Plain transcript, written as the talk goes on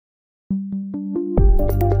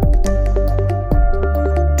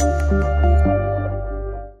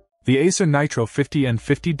The Acer Nitro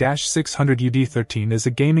N50-600-UD13 is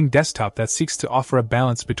a gaming desktop that seeks to offer a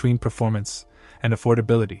balance between performance and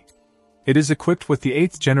affordability. It is equipped with the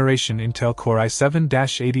 8th generation Intel Core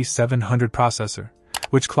i7-8700 processor,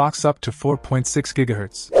 which clocks up to 4.6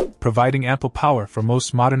 GHz, providing ample power for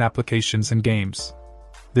most modern applications and games.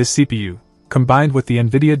 This CPU, combined with the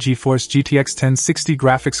NVIDIA GeForce GTX 1060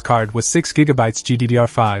 graphics card with 6GB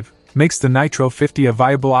GDDR5, makes the Nitro 50 a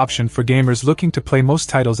viable option for gamers looking to play most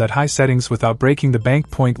titles at high settings without breaking the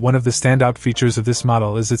bank. One of the standout features of this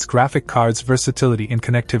model is its graphic card's versatility in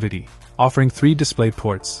connectivity, offering 3 display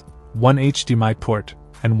ports, 1 HDMI port,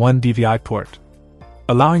 and 1 DVI port,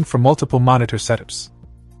 allowing for multiple monitor setups.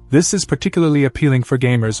 This is particularly appealing for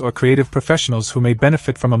gamers or creative professionals who may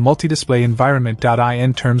benefit from a multi-display environment.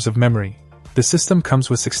 In terms of memory, the system comes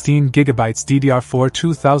with 16GB DDR4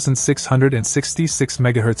 2666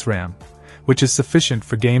 MHz RAM, which is sufficient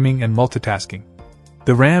for gaming and multitasking.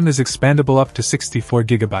 The RAM is expandable up to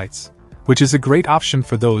 64GB, which is a great option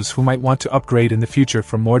for those who might want to upgrade in the future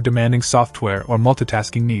for more demanding software or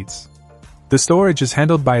multitasking needs. The storage is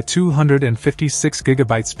handled by a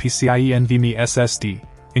 256GB PCIe NVMe SSD,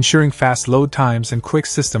 ensuring fast load times and quick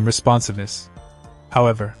system responsiveness.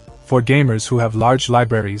 However, for gamers who have large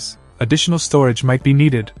libraries, additional storage might be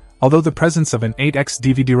needed, although the presence of an 8x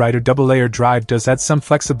DVD writer double-layer drive does add some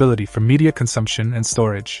flexibility for media consumption and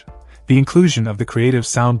storage. The inclusion of the Creative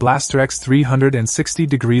Sound Blaster X 360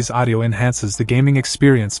 degrees audio enhances the gaming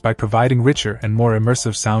experience by providing richer and more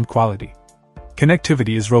immersive sound quality.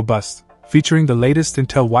 Connectivity is robust, featuring the latest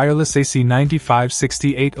Intel wireless AC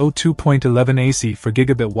 95-6802.11 AC for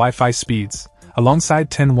gigabit Wi-Fi speeds, alongside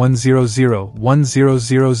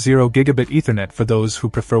 10.100.1000 gigabit Ethernet for those who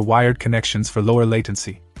prefer wired connections for lower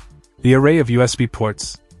latency. The array of USB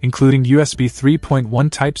ports, including USB 3.1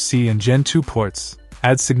 Type-C and Gen 2 ports,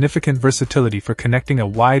 adds significant versatility for connecting a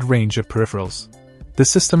wide range of peripherals. The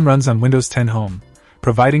system runs on Windows 10 Home,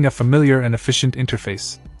 providing a familiar and efficient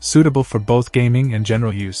interface, suitable for both gaming and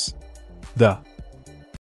general use.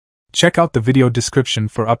 Check out the video description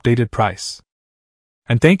for updated price.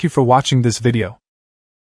 And thank you for watching this video.